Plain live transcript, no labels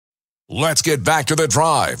Let's get back to the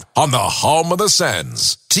drive on the home of the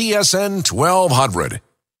Sens, TSN 1200.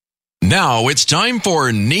 Now it's time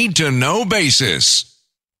for Need to Know Basis.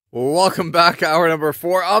 Welcome back. Hour number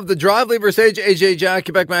 4 of the drive. Lieber Sage, AJ Jack,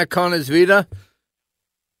 Quebec Mac, Connors Vita.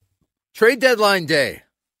 Trade deadline day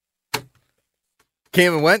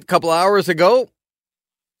came and went a couple hours ago.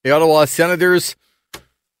 The Ottawa Senators,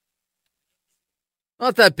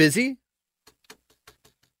 not that busy,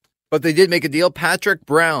 but they did make a deal. Patrick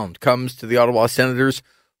Brown comes to the Ottawa Senators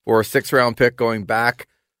for a 6th-round pick going back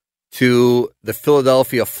to the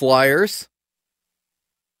Philadelphia Flyers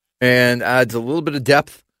and adds a little bit of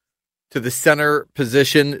depth to the center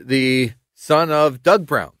position. The son of Doug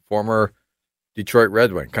Brown, former Detroit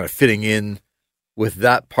Red Wing, kind of fitting in with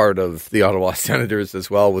that part of the Ottawa Senators as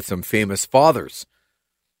well, with some famous fathers.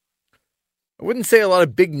 I wouldn't say a lot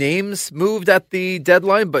of big names moved at the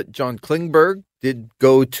deadline, but John Klingberg did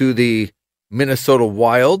go to the Minnesota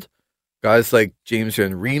Wild. Guys like James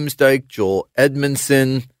Van Riemsdyk, Joel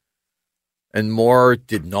Edmondson, and more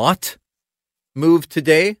did not move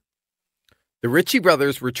today. The Ritchie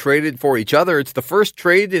brothers were traded for each other. It's the first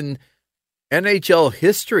trade in NHL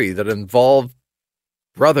history that involved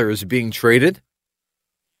brothers being traded.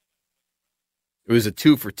 It was a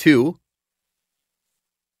 2-for-2.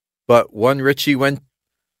 But one Ritchie went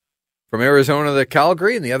from Arizona to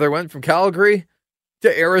Calgary, and the other went from Calgary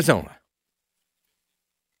to Arizona.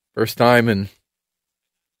 First time in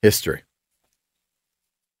history.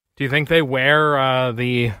 Do you think they wear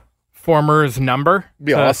the former's number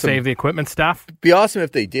Be to awesome. save the equipment staff? Be awesome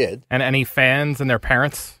if they did. And any fans and their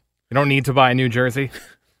parents? You don't need to buy a new jersey.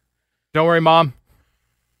 Don't worry, Mom.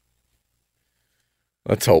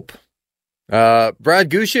 Let's hope. Brad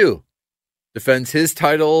Gushue defends his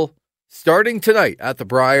title starting tonight at the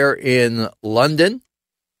Briar in London.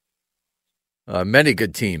 Many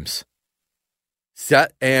good teams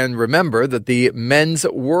set. And remember that the Men's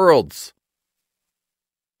Worlds,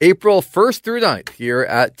 April 1st through 9th here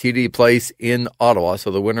at TD Place in Ottawa.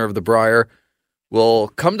 So the winner of the Briar will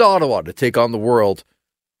come to Ottawa to take on the World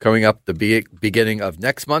coming up the beginning of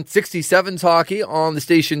next month. 67s hockey on the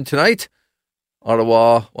station tonight.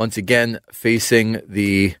 Ottawa once again facing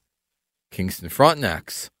the Kingston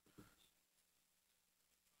Frontenacs.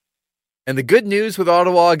 And the good news with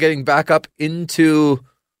Ottawa getting back up into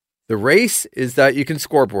the race is that you can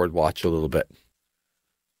scoreboard watch a little bit.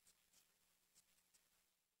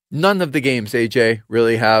 None of the games, AJ,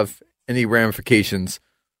 really have any ramifications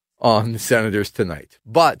on the Senators tonight.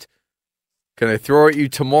 But can I throw at you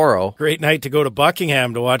tomorrow? Great night to go to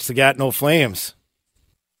Buckingham to watch the Gatineau Flames.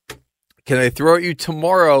 Can I throw at you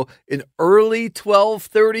tomorrow an early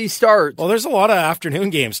 12:30 start? Well, there's a lot of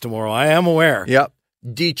afternoon games tomorrow. I am aware. Yep.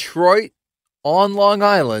 Detroit on Long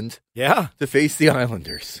Island Yeah. to face the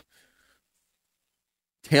Islanders.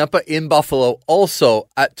 Tampa in Buffalo also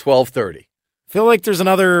at 12:30. Feel like there's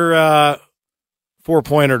another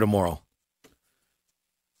 4-pointer tomorrow.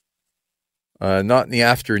 Not in the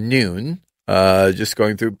afternoon. Just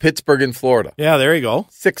going through Pittsburgh in Florida. Yeah, there you go.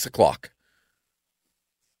 6 o'clock.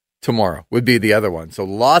 Tomorrow would be the other one. So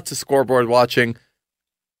lots of scoreboard watching.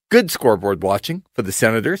 Good scoreboard watching for the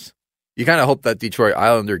Senators. You kind of hope that Detroit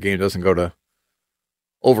Islander game doesn't go to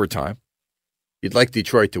overtime. You'd like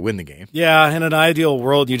Detroit to win the game. Yeah, in an ideal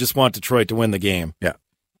world, you just want Detroit to win the game. Yeah.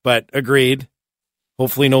 But agreed.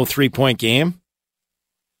 Hopefully no 3-point game.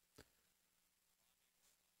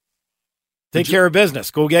 Take care of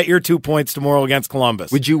business. Go get your 2 points tomorrow against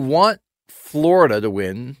Columbus. Would you want Florida to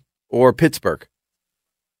win or Pittsburgh?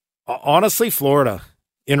 Honestly, Florida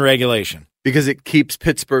in regulation. Because it keeps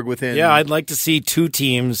Pittsburgh within. Yeah, I'd like to see two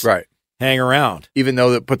teams right. hang around. Even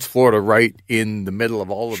though that puts Florida right in the middle of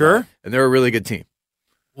all of that. And they're a really good team.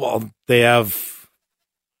 Well, they have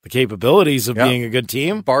the capabilities of being a good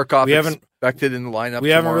team. Barkov expected in the lineup. We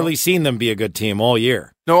haven't really seen them be a good team all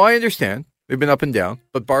year. No, I understand. They've been up and down.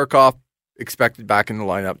 But Barkov expected back in the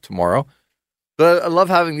lineup tomorrow. But I love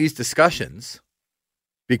having these discussions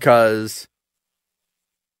because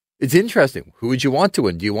it's interesting. Who would you want to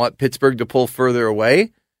win? Do you want Pittsburgh to pull further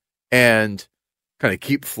away and kind of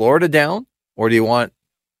keep Florida down? Or do you want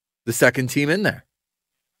the second team in there?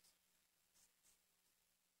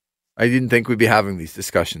 I didn't think we'd be having these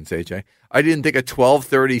discussions, AJ. I didn't think a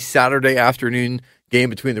 12:30 Saturday afternoon game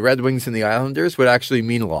between the Red Wings and the Islanders would actually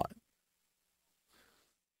mean a lot.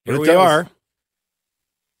 Here we are.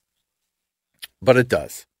 But it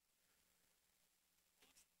does.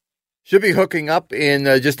 Should be hooking up in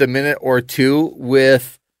just a minute or two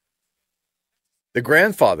with the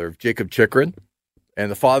grandfather of Jacob Chychrun and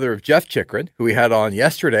the father of Jeff Chychrun, who we had on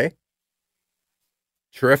yesterday.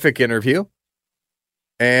 Terrific interview.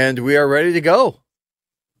 And we are ready to go.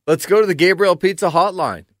 let's go to the Gabriel Pizza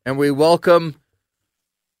hotline, and we welcome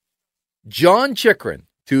John Chychrun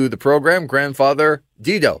to the program, grandfather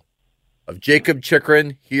Dido of Jacob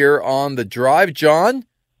Chychrun here on The Drive. John,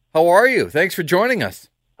 how are you? Thanks for joining us.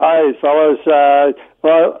 Hi, fellas.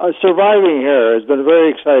 Surviving here has been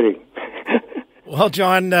very exciting. Well,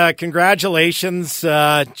 John, congratulations.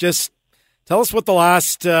 Just tell us what the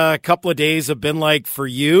last couple of days have been like for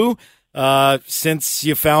you since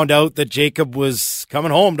you found out that Jacob was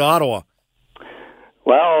coming home to Ottawa.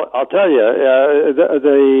 Well, I'll tell you,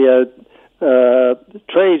 the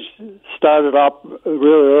trades started up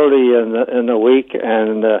really early in the week,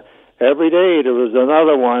 and every day there was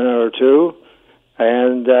another one or two,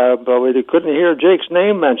 and but we couldn't hear Jake's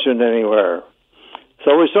name mentioned anywhere.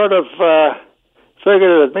 So we sort of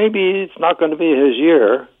figured that maybe it's not going to be his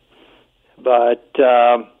year, but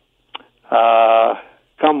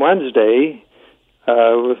come Wednesday, we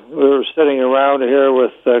were sitting around here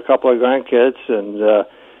with a couple of grandkids, and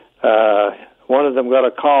one of them got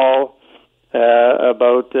a call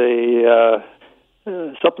about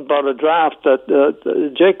something about a draft that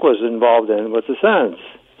Jake was involved in with the Sens.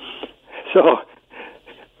 So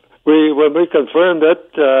when we confirmed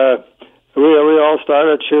it, we all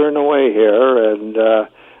started cheering away here, and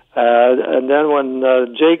then when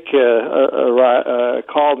Jake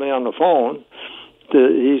called me on the phone,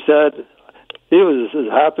 he said he was as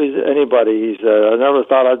happy as anybody. He said, "I never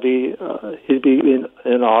thought he'd be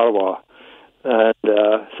in Ottawa," and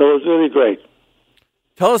so it was really great.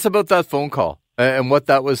 Tell us about that phone call and what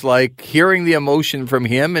that was like, hearing the emotion from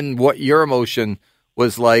him, and what your emotion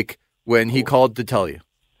was like when he called to tell you.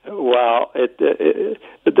 Well,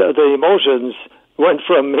 the emotions went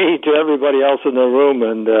from me to everybody else in the room,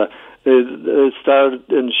 and it started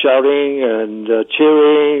in shouting and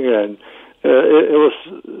cheering, and it was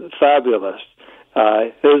fabulous.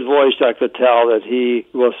 His voice, I could tell that he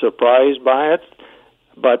was surprised by it,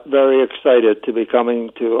 but very excited to be coming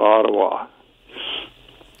to Ottawa.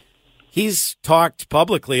 He's talked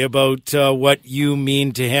publicly about what you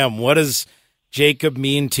mean to him. What does Jacob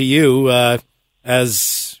mean to you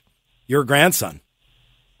as your grandson?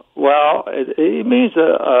 Well, it means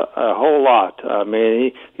a whole lot. I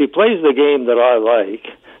mean, he plays the game that I like,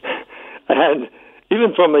 and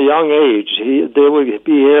even from a young age, they would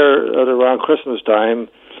be here at around Christmas time,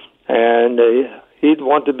 and he'd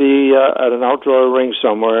want to be at an outdoor rink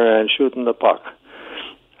somewhere and shooting the puck.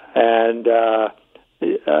 And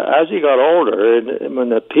as he got older, in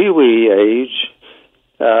the peewee age,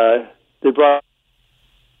 they brought him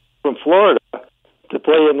from Florida to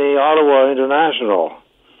play in the Ottawa International.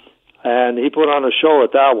 And he put on a show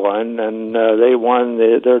at that one, and they won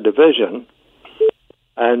their division.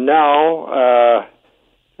 And now,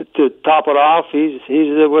 to top it off, he's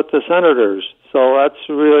with the Senators. So that's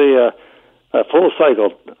really a full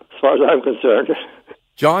cycle, as far as I'm concerned.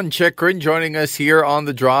 John Chychrun joining us here on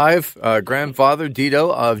The Drive, grandfather Dido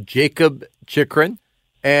of Jacob Chychrun.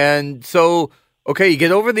 And so, okay, you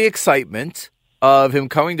get over the excitement of him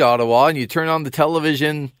coming to Ottawa, and you turn on the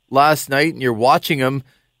television last night, and you're watching him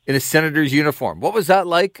in a Senators uniform. What was that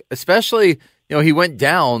like? Especially, he went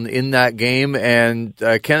down in that game, and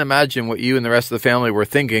I can't imagine what you and the rest of the family were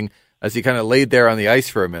thinking as he kind of laid there on the ice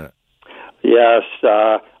for a minute. Yes,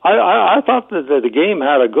 I thought that the game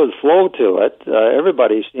had a good flow to it.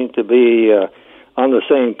 Everybody seemed to be on the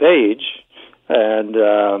same page, and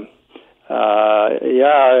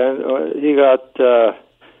he got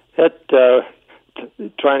hit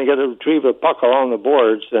trying to retrieve a puck along the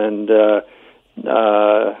boards, and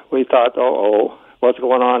we thought, what's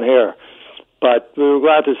going on here? But we were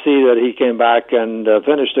glad to see that he came back and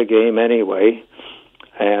finished the game anyway,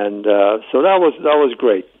 and so that was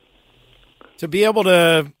great. To be able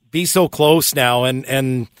to be so close now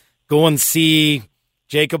and go and see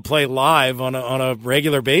Jacob play live on a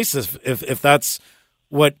regular basis, if that's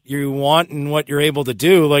what you want and what you're able to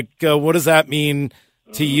do, what does that mean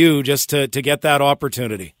to you just to get that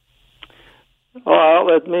opportunity? Well,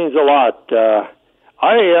 it means a lot.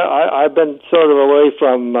 I've been sort of away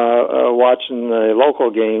from watching the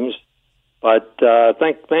local games, but I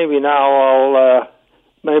think maybe now I'll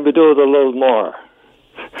maybe do it a little more.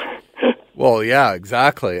 Well, yeah,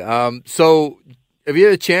 exactly. So have you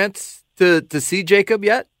had a chance to see Jacob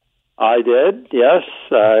yet? I did, yes.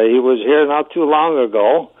 He was here not too long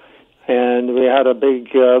ago, and we had a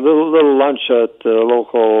big little lunch at the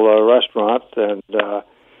local restaurant, and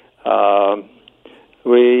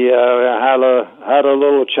we had a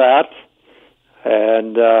little chat,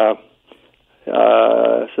 and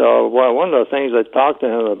so one of the things I talked to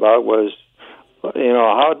him about was,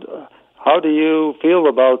 how do you feel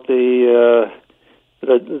about the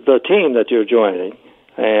team that you're joining?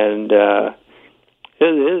 And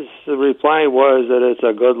his reply was that it's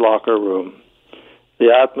a good locker room.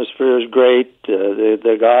 The atmosphere is great.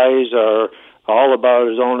 The guys are all about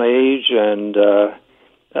his own age, and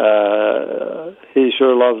he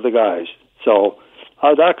sure loves the guys. So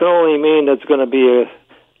that can only mean it's going to be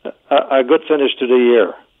a good finish to the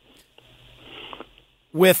year.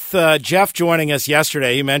 With Jeff joining us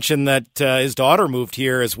yesterday, you mentioned that his daughter moved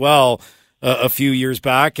here as well a few years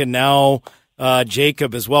back, and now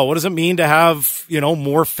Jacob as well. What does it mean to have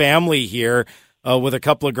more family here with a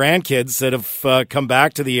couple of grandkids that have come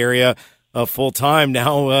back to the area full time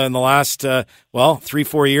now in the last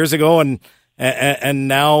 3-4 years ago, and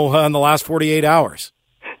now in the last 48 hours?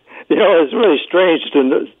 It's really strange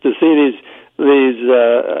to see these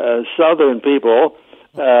southern people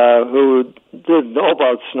who didn't know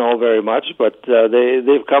about snow very much, but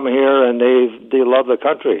they've come here and they love the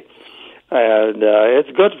country, and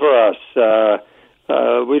it's good for us.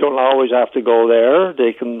 We don't always have to go there.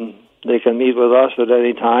 They can meet with us at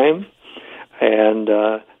any time, and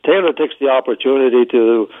Taylor takes the opportunity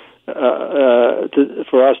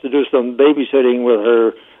for us to do some babysitting with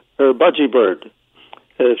her budgie bird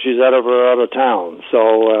if she's out of town.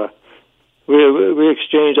 So we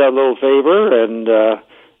exchange that little favor, and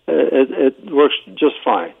it works just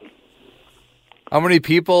fine. How many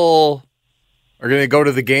people are going to go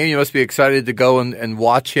to the game? You must be excited to go and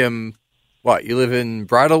watch him. What, you live in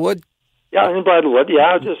Bridlewood? Yeah, in Bridlewood.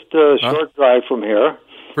 Yeah, just a short drive from here.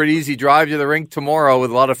 Pretty easy drive to the rink tomorrow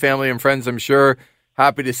with a lot of family and friends, I'm sure.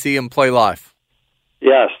 Happy to see him play live.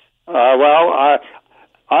 Yes.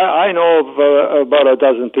 I know of about a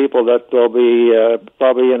dozen people that will be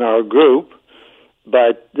probably in our group,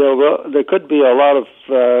 but there could be a lot of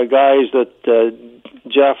guys that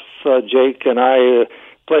Jeff, Jake, and I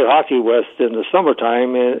play hockey with in the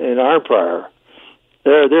summertime in Arnprior.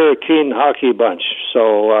 They're a keen hockey bunch,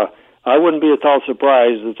 so I wouldn't be at all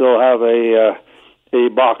surprised that they'll have a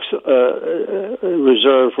box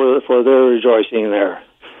reserved for their rejoicing there.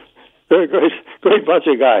 They're a great bunch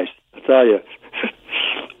of guys, I tell you.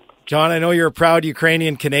 John, I know you're a proud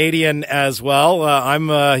Ukrainian Canadian as well. I'm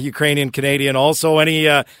a Ukrainian Canadian also. Any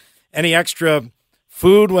extra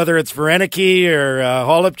food, whether it's vareniki or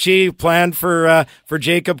holubchi, planned for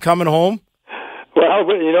Jacob coming home? Well,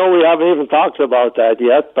 we haven't even talked about that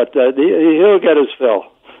yet, but he'll get his fill.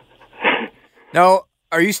 Now,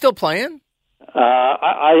 are you still playing?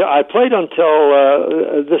 I played until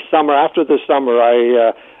this summer. After this summer,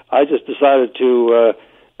 I just decided to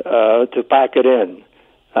pack it in.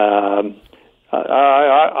 I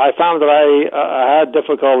found that I had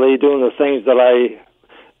difficulty doing the things that I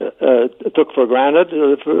took for granted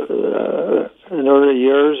in early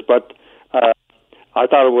years, but I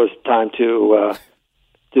thought it was time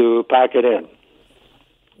to pack it in.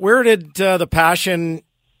 Where did the passion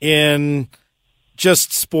in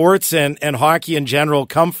just sports and hockey in general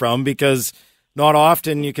come from? Because not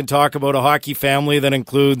often you can talk about a hockey family that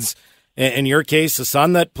includes, in your case, a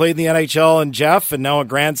son that played in the NHL and Jeff, and now a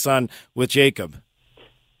grandson with Jacob.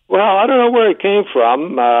 Well, I don't know where it came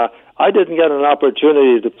from. I didn't get an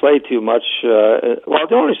opportunity to play too much.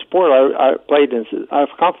 The only sport I played in,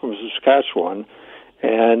 I've come from Saskatchewan,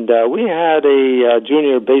 and we had a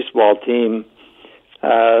junior baseball team,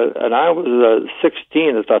 and I was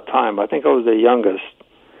 16 at that time. I think I was the youngest.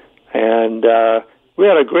 And we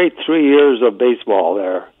had a great 3 years of baseball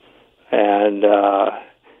there. And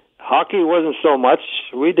hockey wasn't so much.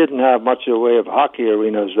 We didn't have much in the way of hockey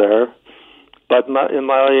arenas there. But in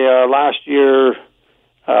my last year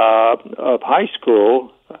of high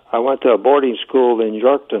school, I went to a boarding school in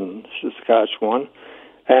Yorkton, Saskatchewan,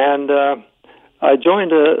 and I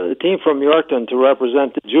joined a team from Yorkton to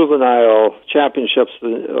represent the juvenile championships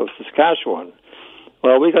of Saskatchewan.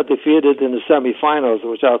 Well, we got defeated in the semifinals,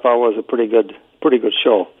 which I thought was a pretty good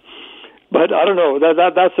show. But I don't know.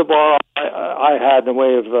 That's about all I had in the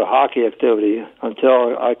way of hockey activity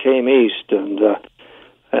until I came east and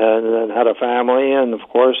then had a family, and of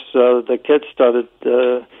course the kids started.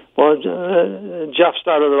 Jeff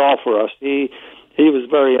started it all for us. He was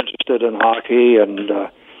very interested in hockey, and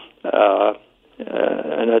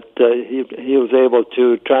he was able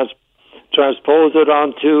to transpose it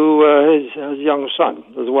onto his young son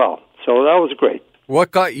as well. So that was great.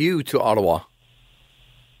 What got you to Ottawa?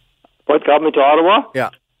 What got me to Ottawa? Yeah.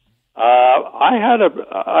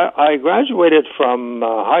 I graduated from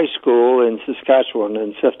high school in Saskatchewan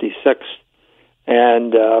in '56,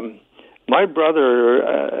 and my brother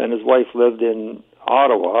and his wife lived in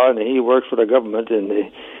Ottawa, and he worked for the government in the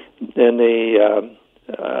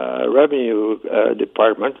revenue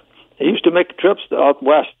department. He used to make trips out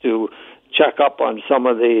west to check up on some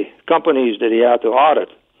of the companies that he had to audit.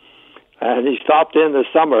 And he stopped in this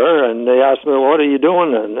summer, and they asked me, "What are you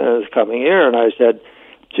doing in this coming year?" And I said,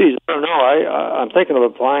 "Geez, I don't know. I'm thinking of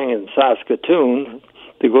applying in Saskatoon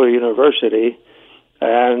to go to university."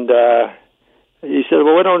 And he said,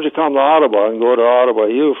 "Well, why don't you come to Ottawa and go to Ottawa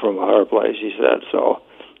U from our place?" He said. So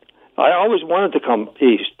I always wanted to come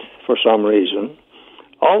east for some reason.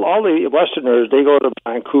 All the Westerners, they go to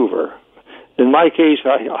Vancouver. In my case,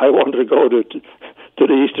 I wanted to go to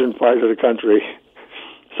the eastern part of the country.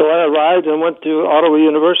 So I arrived and went to Ottawa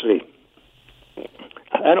University.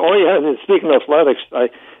 And speaking of athletics, I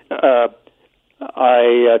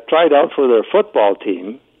tried out for their football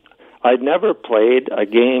team. I'd never played a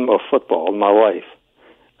game of football in my life,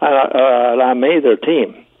 and I made their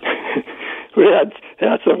team. We had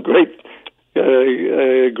some great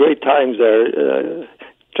times there,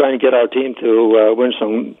 trying to get our team to win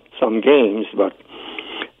some games, but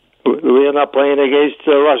we ended up playing against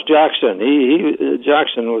Russ Jackson.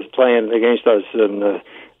 Jackson was playing against us in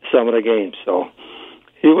some of the games, so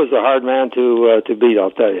he was a hard man to beat,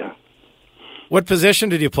 I'll tell you. What position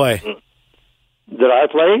did you play? Did I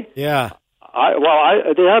play? Yeah.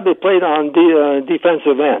 They had me played on the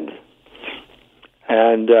defensive end,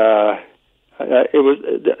 and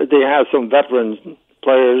they had some veteran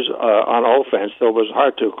players on offense, so it was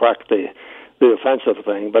hard to crack the offensive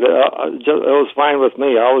thing, but it was fine with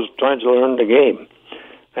me. I was trying to learn the game,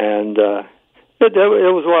 and it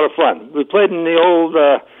was a lot of fun. We played in the old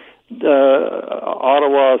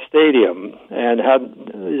Ottawa Stadium and had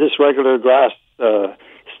just regular grass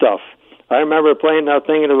stuff. I remember playing that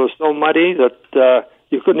thing, and it was so muddy that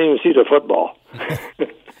you couldn't even see the football.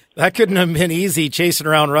 That couldn't have been easy chasing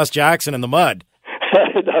around Russ Jackson in the mud.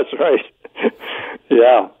 That's right.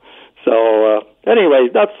 Yeah. So, anyway,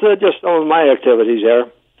 that's just some of my activities there.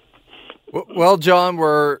 Well, John,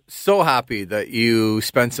 we're so happy that you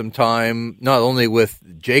spent some time not only with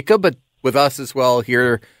Jacob, but with us as well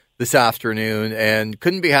here this afternoon. And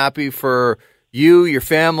couldn't be happy for you, your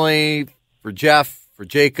family, for Jeff, for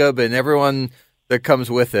Jacob, and everyone that comes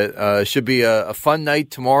with it. It should be a fun night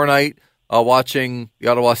tomorrow night watching the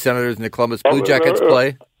Ottawa Senators and the Columbus Blue Jackets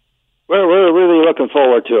play. We're really looking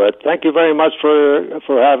forward to it. Thank you very much for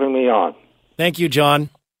having me on. Thank you, John.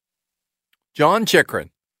 John Chychrun,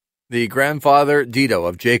 the grandfather, Dito,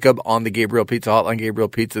 of Jacob on the Gabriel Pizza Hotline. Gabriel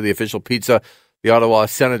Pizza, the official pizza of the Ottawa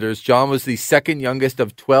Senators. John was the second youngest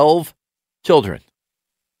of 12 children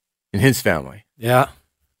in his family. Yeah.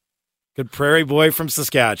 Good prairie boy from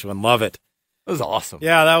Saskatchewan. Love it. That was awesome.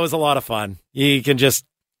 Yeah, that was a lot of fun. You can just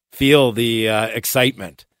feel the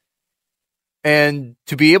excitement. And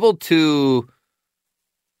to be able to,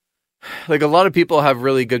 like, a lot of people have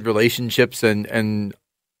really good relationships and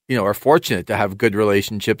you know, are fortunate to have good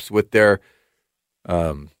relationships with their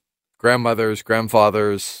grandmothers,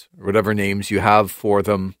 grandfathers, whatever names you have for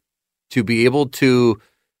them, to be able to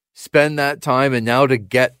spend that time and now to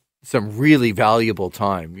get some really valuable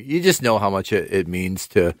time. You just know how much it means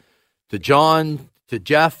to John, to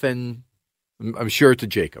Jeff, and I'm sure to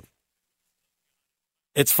Jacob.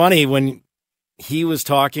 It's funny when he was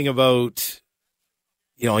talking about,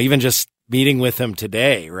 you know, even just meeting with him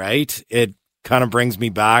today, right? It kind of brings me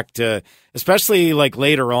back to, especially like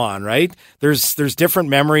later on, right? There's different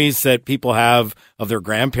memories that people have of their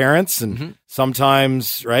grandparents, and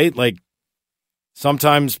sometimes, right? Like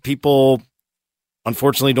sometimes people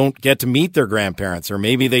unfortunately don't get to meet their grandparents, or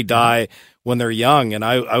maybe they die when they're young. And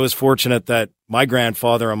I was fortunate that my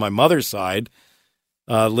grandfather on my mother's side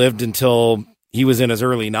lived until he was in his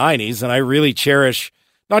early 90s, and I really cherish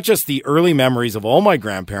not just the early memories of all my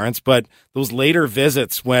grandparents, but those later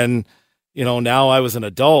visits when, you know, now I was an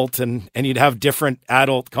adult and you'd have different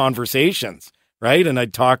adult conversations, right? And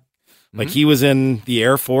I'd talk like he was in the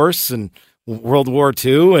Air Force and World War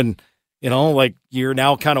II, and, you know, like you're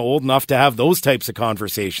now kind of old enough to have those types of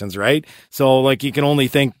conversations, right? So like you can only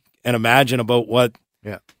think and imagine about what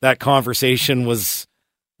that conversation was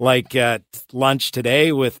like at lunch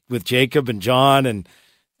today with Jacob and John, and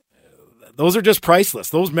those are just priceless.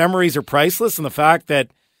 Those memories are priceless, and the fact that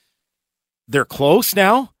they're close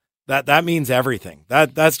now, that means everything.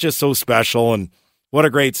 That's just so special, and what a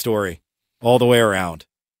great story all the way around.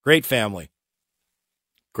 Great family.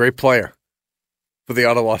 Great player for the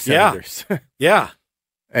Ottawa Senators. Yeah.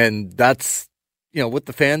 And that's, you know, what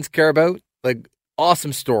the fans care about. Like,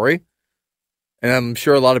 awesome story. And I'm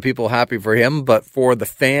sure a lot of people are happy for him, but for the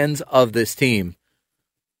fans of this team,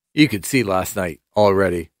 you could see last night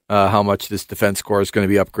already how much this defense core is going to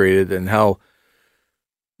be upgraded and how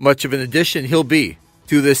much of an addition he'll be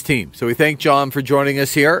to this team. So we thank John for joining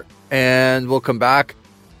us here, and we'll come back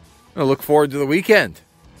and look forward to the weekend.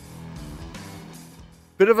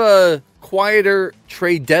 Bit of a quieter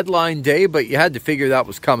trade deadline day, but you had to figure that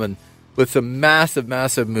was coming with some massive,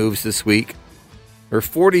 massive moves this week. There were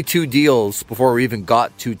 42 deals before we even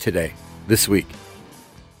got to today, this week.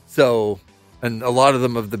 So, and a lot of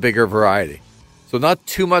them of the bigger variety. So not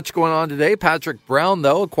too much going on today. Patrick Brown,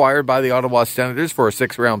 though, acquired by the Ottawa Senators for a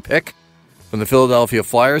 6th-round pick from the Philadelphia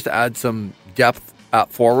Flyers to add some depth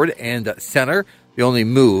at forward and at center. The only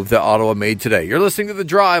move that Ottawa made today. You're listening to The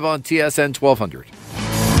Drive on TSN 1200.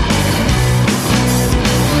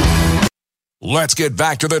 Let's get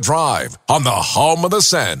back to The Drive on the home of the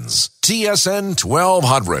Sens, TSN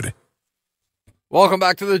 1200. Welcome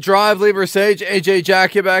back to The Drive. Lieber Sage, AJ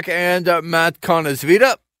Jakubek, and Matt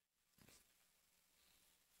Conasvita.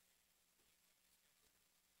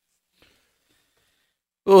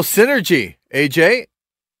 A little synergy, AJ,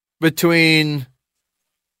 between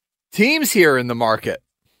teams here in the market.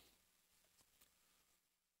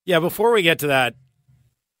 Yeah, before we get to that,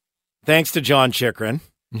 thanks to John Chikrin.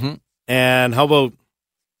 Mm-hmm. And how about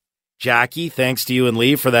Jackie? Thanks to you and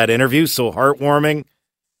Lee for that interview. So heartwarming.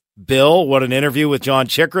 Bill, what an interview with John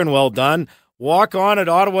Chikrin. Well done. Walk on at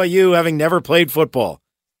Ottawa U, having never played football.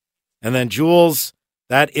 And then Jules,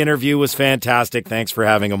 that interview was fantastic. Thanks for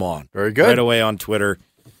having him on. Very good. Right away on Twitter.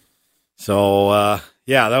 So,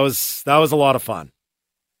 yeah, that was a lot of fun.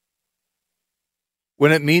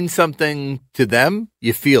 When it means something to them,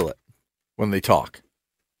 you feel it when they talk.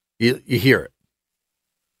 You hear it.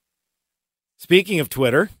 Speaking of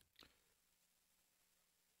Twitter.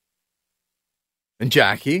 And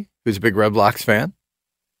Jackie, who's a big Red Blacks fan.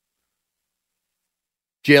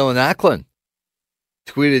 Jalen Acklin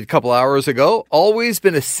tweeted a couple hours ago, always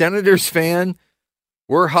been a Senators fan.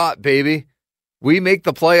 We're hot, baby. We make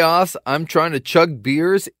the playoffs. I'm trying to chug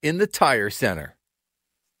beers in the Tire Center.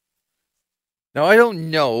 Now, I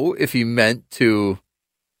don't know if he meant to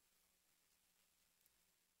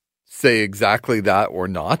say exactly that or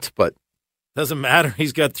not, but doesn't matter.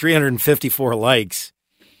 He's got 354 likes.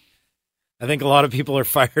 I think a lot of people are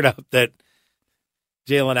fired up that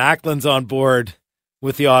Jalen Acklin's on board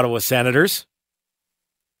with the Ottawa Senators.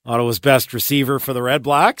 Ottawa's best receiver for the Red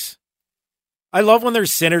Blacks. I love when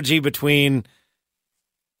there's synergy between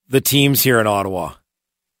the teams here in Ottawa.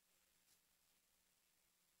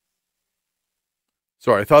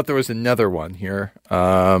 Sorry, I thought there was another one here.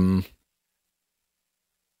 I'll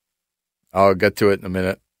get to it in a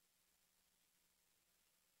minute.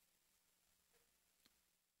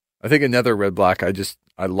 I think another Red Black, I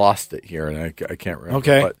lost it here, and I can't remember.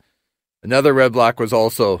 Okay. But another Red Black was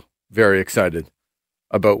also very excited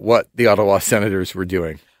about what the Ottawa Senators were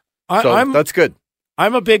doing. That's good.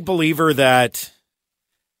 I'm a big believer that,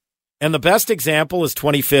 and the best example is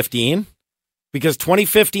 2015, because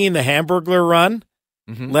 2015, the Hamburglar run,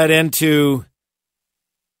 led into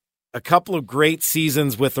a couple of great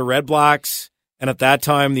seasons with the Red Blacks, and at that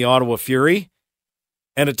time, the Ottawa Fury,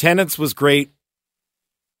 and attendance was great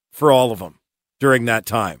for all of them during that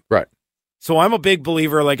time. Right. So I'm a big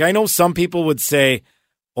believer. Like, I know some people would say,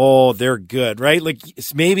 oh, they're good, right? Like,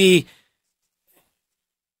 maybe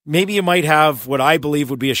you might have what I believe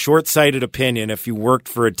would be a short-sighted opinion if you worked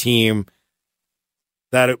for a team,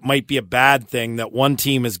 that it might be a bad thing that one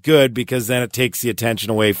team is good because then it takes the attention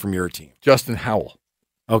away from your team. Justin Howell.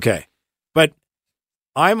 Okay. But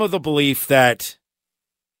I'm of the belief that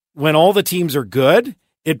when all the teams are good,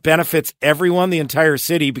 it benefits everyone, the entire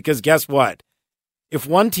city, because guess what? If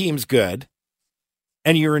one team's good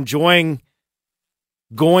and you're enjoying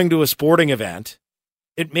going to a sporting event,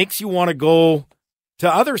 it makes you want to go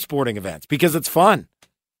to other sporting events because it's fun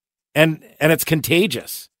and it's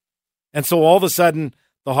contagious. And so all of a sudden,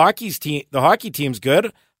 the hockey team's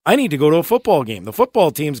good. I need to go to a football game. The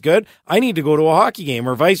football team's good. I need to go to a hockey game,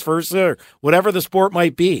 or vice versa, or whatever the sport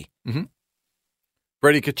might be. Mm-hmm.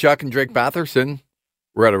 Brady Tkachuk and Drake Batherson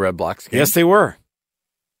were at a Red Blacks game. Yes, they were.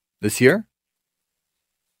 This year.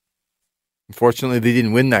 Unfortunately, they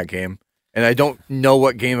didn't win that game. And I don't know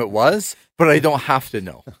what game it was, but I don't have to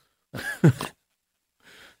know.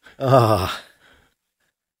 We're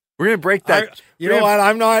going to break that. You know what?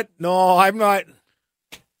 I'm not.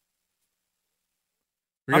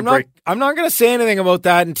 I'm not going to say anything about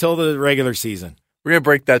that until the regular season. We're going to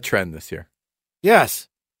break that trend this year. Yes.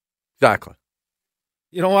 Exactly.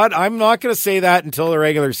 You know what? I'm not going to say that until the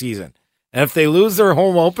regular season. And if they lose their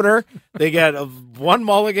home opener, they get one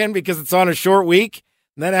mulligan because it's on a short week.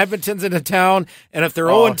 And then Edmonton's into town. And if they're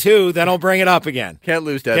 0-2, then I'll bring it up again. Can't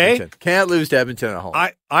lose to Edmonton. Can't lose to Edmonton at home.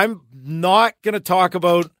 I'm not going to talk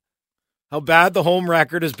about how bad the home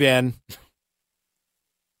record has been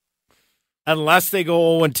unless they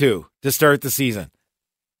go 0-2 to start the season.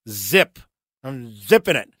 Zip. I'm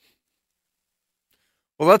zipping it.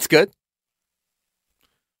 Well, that's good.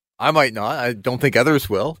 I might not. I don't think others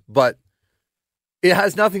will, but it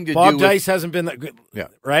has nothing to do with... Bob Dice hasn't been that good, Yeah.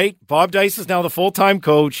 right? Bob Dice is now the full-time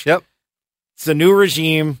coach. Yep. It's a new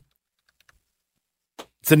regime.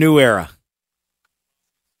 It's a new era.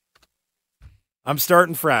 I'm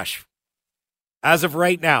starting fresh. As of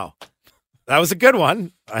right now. That was a good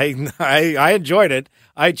one. I enjoyed it.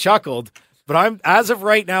 I chuckled. But as of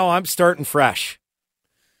right now, I'm starting fresh.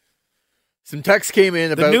 Some text came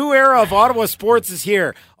in about... The new era of Ottawa sports is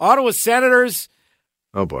here. Ottawa Senators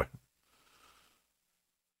Oh, boy.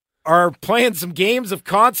 are playing some games of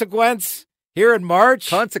consequence here in March.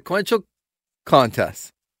 Consequential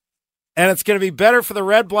contests. And it's going to be better for the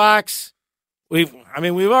Red Blacks. We've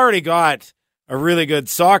already got a really good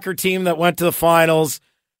soccer team that went to the finals,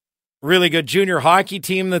 really good junior hockey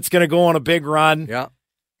team that's going to go on a big run. Yeah.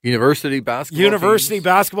 University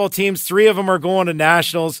basketball teams, 3 of them are going to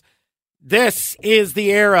nationals. This is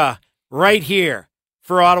the era right here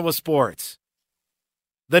for Ottawa sports.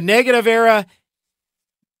 The negative era,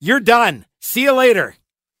 you're done. See you later.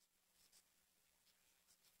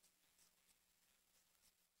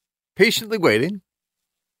 Patiently waiting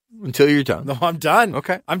until you're done. No, I'm done.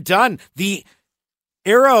 Okay. I'm done. The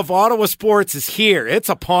era of Ottawa sports is here. It's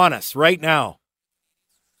upon us right now.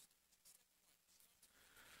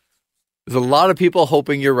 There's a lot of people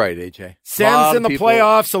hoping you're right, AJ. Sens in the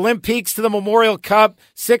playoffs, Olympiques to the Memorial Cup,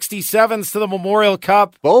 67s to the Memorial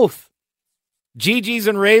Cup. Both. GGs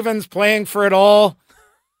and Ravens playing for it all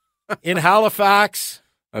in Halifax.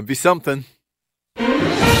 That'd be something.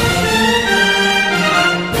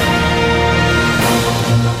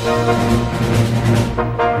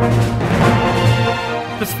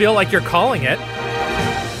 Just feel like you're calling it.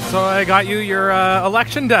 So I got you your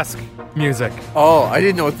election desk music. Oh, I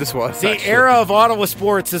didn't know what this was. The era of Ottawa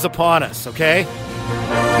sports is upon us, okay?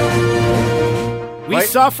 We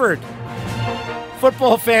suffered.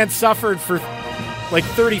 Football fans suffered for like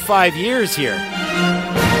 35 years here.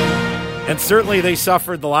 And certainly they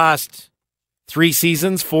suffered the last 3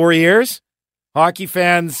 seasons, 4 years. Hockey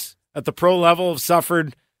fans at the pro level have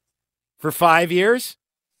suffered for 5 years.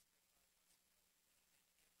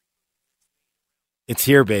 It's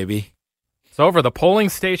here, baby. It's over. The polling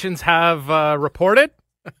stations have reported.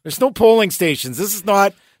 There's no polling stations. This is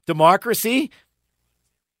not democracy.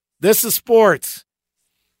 This is sports.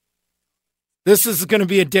 This is going to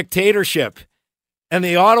be a dictatorship. And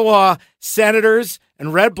the Ottawa Senators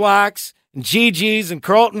and Red Blacks and GGs and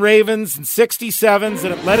Carleton Ravens and 67s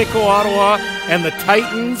and Atletico Ottawa and the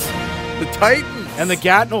Titans. The Titans. And the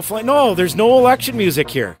Gatineau Flames. No, there's no election music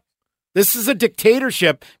here. This is a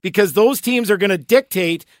dictatorship because those teams are going to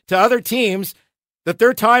dictate to other teams that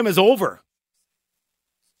their time is over.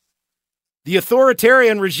 The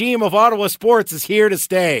authoritarian regime of Ottawa sports is here to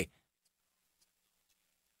stay.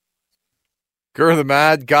 Gur the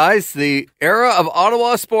Mad. Guys, the era of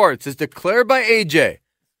Ottawa sports is declared by AJ.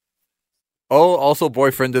 Oh, also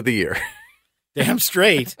boyfriend of the year. Damn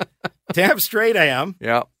straight. Damn straight I am.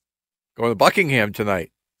 Yeah. Going to Buckingham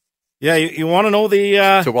tonight. Yeah, you want to know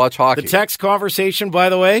the to watch hockey. The text conversation, by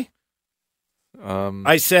the way?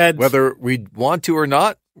 I said whether we want to or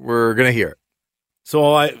not, we're going to hear it.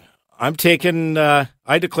 So I'm taking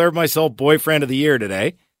I declared myself boyfriend of the year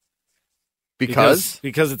today. Because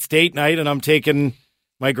it's date night and I'm taking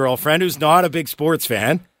my girlfriend who's not a big sports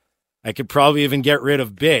fan. I could probably even get rid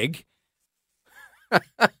of Big.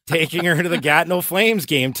 Taking her to the Gatineau Flames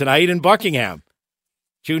game tonight in Buckingham.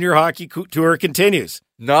 Junior hockey tour continues.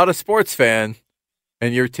 Not a sports fan,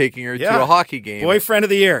 and you're taking her to a hockey game. Boyfriend of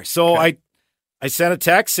the year. So okay. I sent a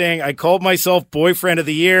text saying I called myself boyfriend of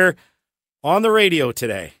the year on the radio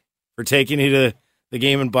today for taking you to the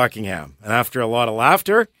game in Buckingham. And after a lot of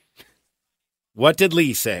laughter, what did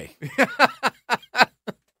Lee say?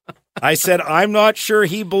 I said, I'm not sure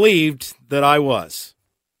he believed that I was.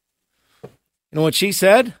 You know what she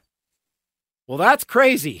said? Well, that's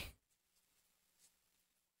crazy.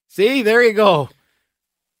 See, there you go.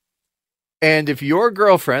 And if your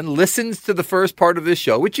girlfriend listens to the first part of this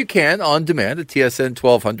show, which you can on demand at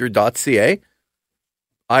tsn1200.ca,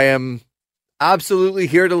 I am absolutely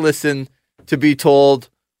here to listen to be told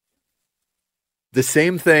the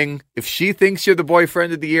same thing. If she thinks you're the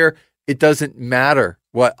boyfriend of the year, it doesn't matter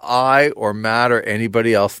what I or Matt or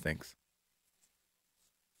anybody else thinks.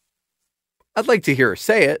 I'd like to hear her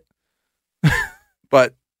say it,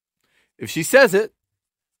 but if she says it,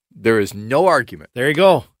 there is no argument. There you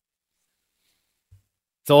go.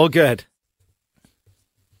 It's all good.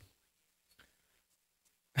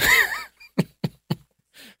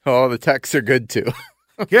 Oh, the texts are good too.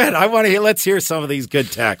 Good. Let's hear some of these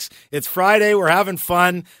good texts. It's Friday. We're having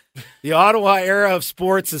fun. The Ottawa era of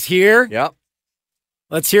sports is here. Yep.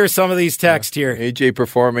 Let's hear some of these texts here. AJ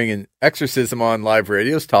performing an exorcism on live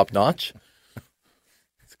radio is top notch.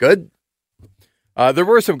 It's good. There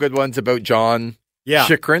were some good ones about John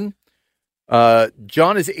Chychrun.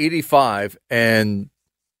 John is 85, and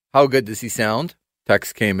how good does he sound?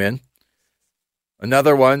 Text came in.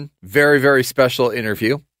 Another one, very, very special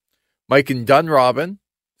interview. Mike and Dunrobin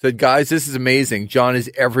said, guys, this is amazing. John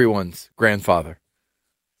is everyone's grandfather.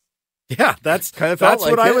 Yeah, that's like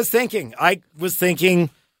what I it. was thinking. I was thinking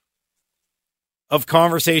of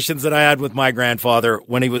conversations that I had with my grandfather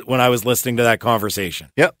when I was listening to that conversation.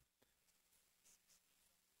 Yep.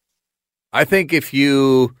 I think if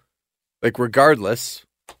you, regardless,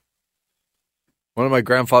 one of my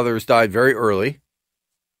grandfathers died very early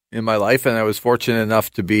in my life, and I was fortunate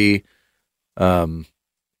enough to be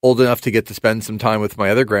old enough to get to spend some time with my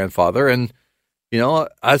other grandfather. And,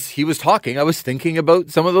 as he was talking, I was thinking about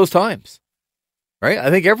some of those times, right? I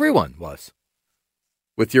think everyone was,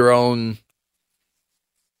 with your own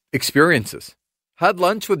experiences. Had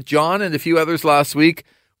lunch with John and a few others last week.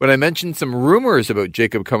 When I mentioned some rumors about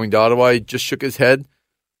Jacob coming to Ottawa, he just shook his head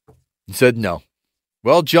and said no.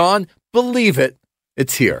 Well, John, believe it.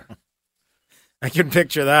 It's here. I can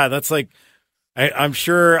picture that. That's like, I'm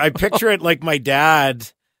sure, I picture it like my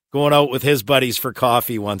dad going out with his buddies for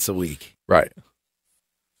coffee once a week. Right.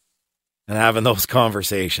 And having those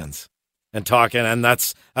conversations and talking. And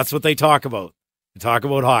that's what they talk about. They talk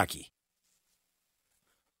about hockey.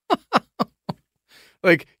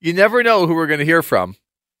 You never know who we're going to hear from.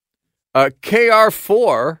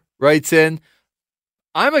 KR4 writes in,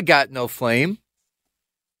 I'm a Gatineau Flame,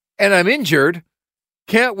 and I'm injured.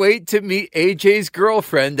 Can't wait to meet AJ's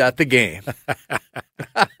girlfriend at the game.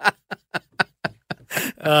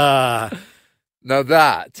 Now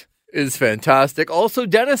that is fantastic. Also,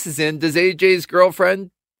 Dennis is in. Does AJ's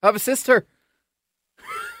girlfriend have a sister?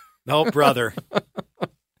 No, brother.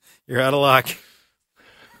 You're out of luck.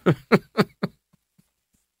 I'm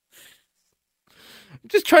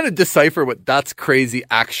just trying to decipher what that's crazy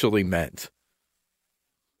actually meant.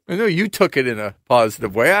 I know you took it in a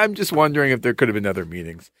positive way. I'm just wondering if there could have been other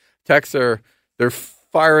meanings. Texts they're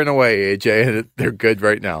firing away, AJ, and they're good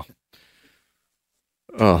right now.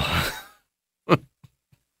 Oh.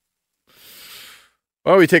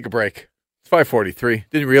 Well, we take a break. It's 5:43.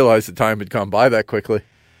 Didn't realize the time had gone by that quickly.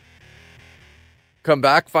 Come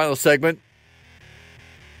back, final segment.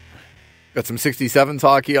 Got some 67s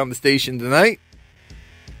hockey on the station tonight.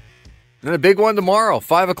 And a big one tomorrow.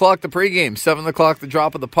 5 o'clock the pregame, 7 o'clock the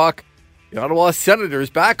drop of the puck. The Ottawa Senators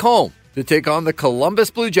back home to take on the Columbus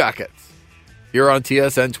Blue Jackets. Here on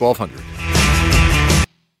TSN 1200.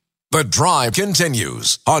 The Drive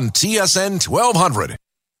continues on TSN 1200.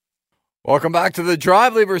 Welcome back to The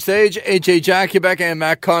Drive. Lieber Sage, AJ Jakubek, and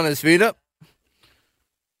Matt Conasvita.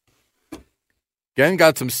 Again,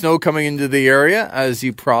 got some snow coming into the area, as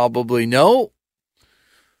you probably know.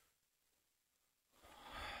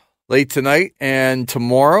 Late tonight and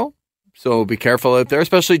tomorrow, so be careful out there,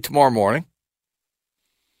 especially tomorrow morning.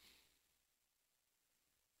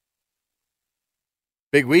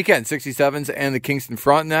 Big weekend, 67s and the Kingston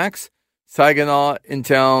Frontenacs. Saginaw in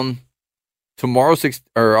town tomorrow,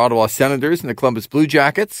 Ottawa Senators and the Columbus Blue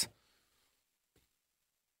Jackets.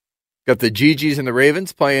 Got the GGs and the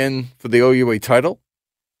Ravens playing for the OUA title.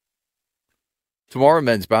 Tomorrow,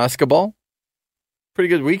 men's basketball. Pretty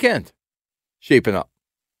good weekend shaping up.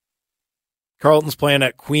 Carleton's playing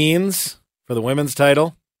at Queens for the women's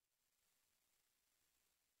title.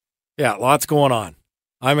 Yeah, lots going on.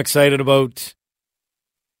 I'm excited about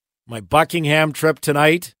my Buckingham trip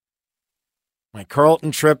tonight, my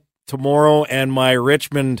Carleton trip tomorrow, and my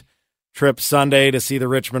Richmond trip Sunday to see the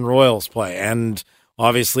Richmond Royals play. And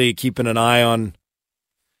obviously keeping an eye on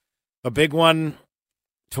a big one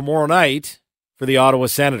tomorrow night for the Ottawa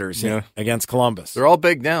Senators against Columbus. They're all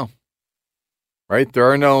big now, right?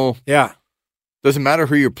 There are no... Yeah. Doesn't matter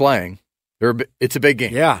who you're playing. It's a big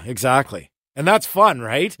game. Yeah, exactly. And that's fun,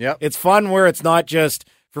 right? Yep. It's fun where it's not just,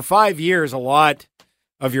 for 5 years, a lot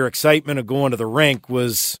of your excitement of going to the rink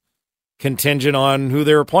was contingent on who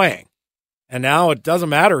they were playing. And now it doesn't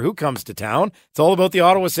matter who comes to town. It's all about the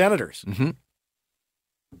Ottawa Senators. Mm-hmm.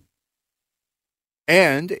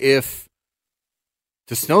 And if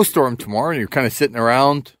it's a snowstorm tomorrow and you're kind of sitting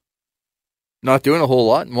around not doing a whole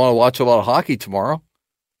lot and want to watch a lot of hockey tomorrow,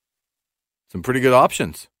 some pretty good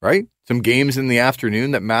options, right? Some games in the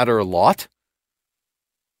afternoon that matter a lot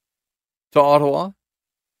to Ottawa.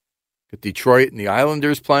 Got Detroit and the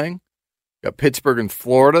Islanders playing. Got Pittsburgh and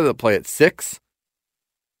Florida that play at 6.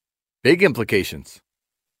 Big implications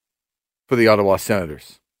for the Ottawa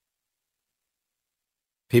Senators.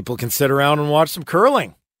 People can sit around and watch some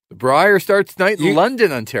curling. The Briar starts tonight in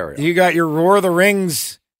London, Ontario. You got your Roar of the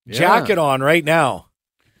Rings jacket on right now.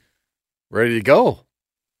 Ready to go.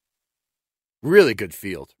 Really good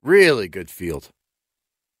field. Really good field.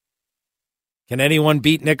 Can anyone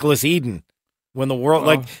beat Nicholas Eden when the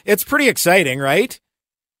world it's pretty exciting, right?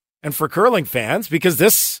 And for curling fans, because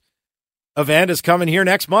this event is coming here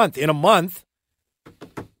next month. In a month,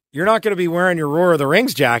 you're not going to be wearing your Roar of the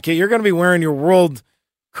Rings jacket. You're going to be wearing your World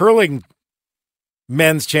Curling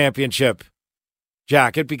Men's Championship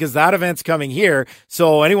jacket because that event's coming here.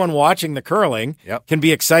 So anyone watching the curling can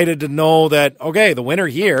be excited to know that, okay, the winner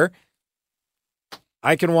here,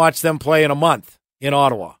 I can watch them play in a month in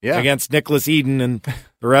Ottawa against Nicholas Eden and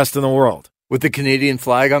the rest of the world. With the Canadian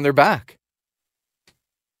flag on their back,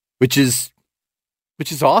 which is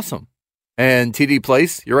awesome. And TD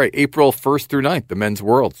Place, you're right, April 1st through 9th, the Men's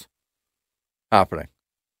Worlds happening.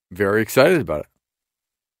 Very excited about it.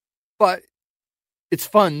 But it's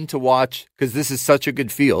fun to watch because this is such a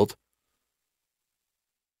good field.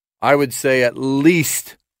 I would say at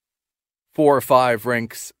least 4 or 5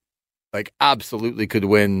 rinks like absolutely could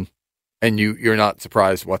win, and you're not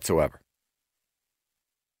surprised whatsoever.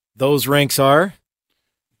 Those rinks are?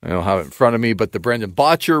 I don't have it in front of me, but the Brendan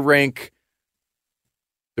Botcher rink,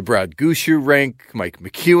 the Brad Gushu rink, Mike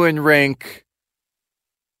McEwen rink,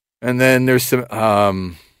 and then there's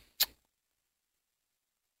some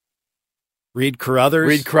Reed Carruthers.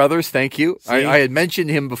 Reed Carruthers, thank you. I had mentioned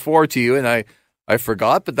him before to you, and I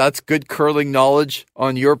forgot, but that's good curling knowledge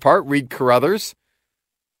on your part, Reed Carruthers.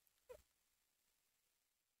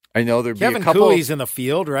 I know there'd Kevin be a couple. Cooley's in the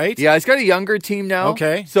field, right? Yeah, he's got a younger team now.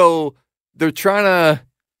 Okay, so they're trying to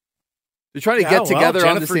get together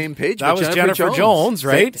on the same page. That was Jennifer Jones,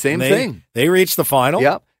 right? Same thing. They reached the final.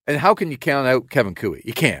 Yeah, and how can you count out Kevin Cooley?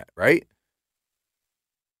 You can't, right?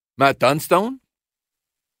 Matt Dunstone,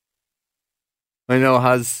 I know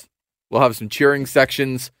we'll have some cheering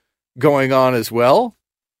sections going on as well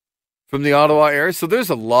from the Ottawa area. So there's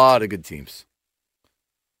a lot of good teams.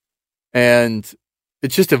 And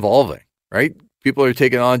it's just evolving, right? People are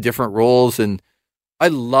taking on different roles. And I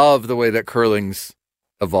love the way that curling's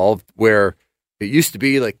evolved, where it used to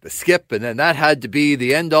be like the skip, and then that had to be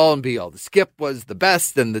the end all and be all. The skip was the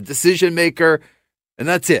best and the decision maker, and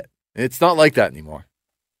that's it. It's not like that anymore.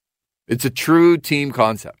 It's a true team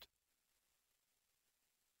concept.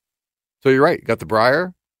 So you're right. You got the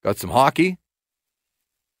Briar, got some hockey.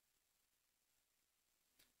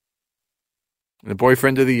 And the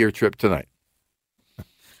boyfriend of the year trip tonight.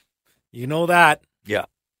 You know that. Yeah.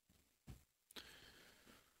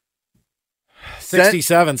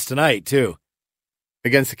 67s tonight, too.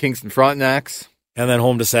 Against the Kingston Frontenacs. And then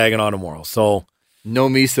home to Saginaw tomorrow. So no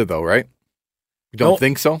Misa, though, right? You don't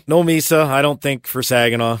think so? No Misa, I don't think, for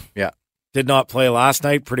Saginaw. Yeah. Did not play last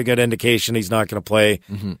night. Pretty good indication he's not going to play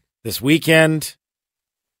this weekend.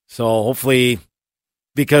 So hopefully,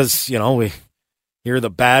 because, we hear the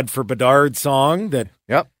Bad for Bedard song that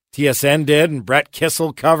TSN did and Brett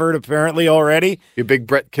Kissel covered apparently already. You a big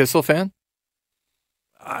Brett Kissel fan?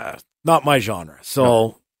 Not my genre.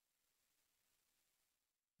 So,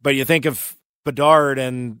 but you think of Bedard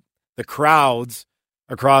and the crowds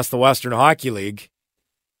across the Western Hockey League,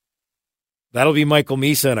 that'll be Michael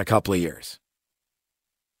Misa in a couple of years.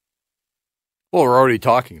 Well, we're already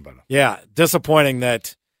talking about him. Yeah, disappointing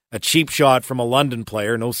that a cheap shot from a London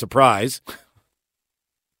player, no surprise,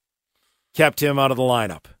 kept him out of the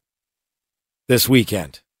lineup this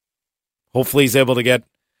weekend. Hopefully he's able to get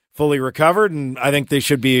fully recovered, and I think they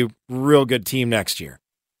should be a real good team next year.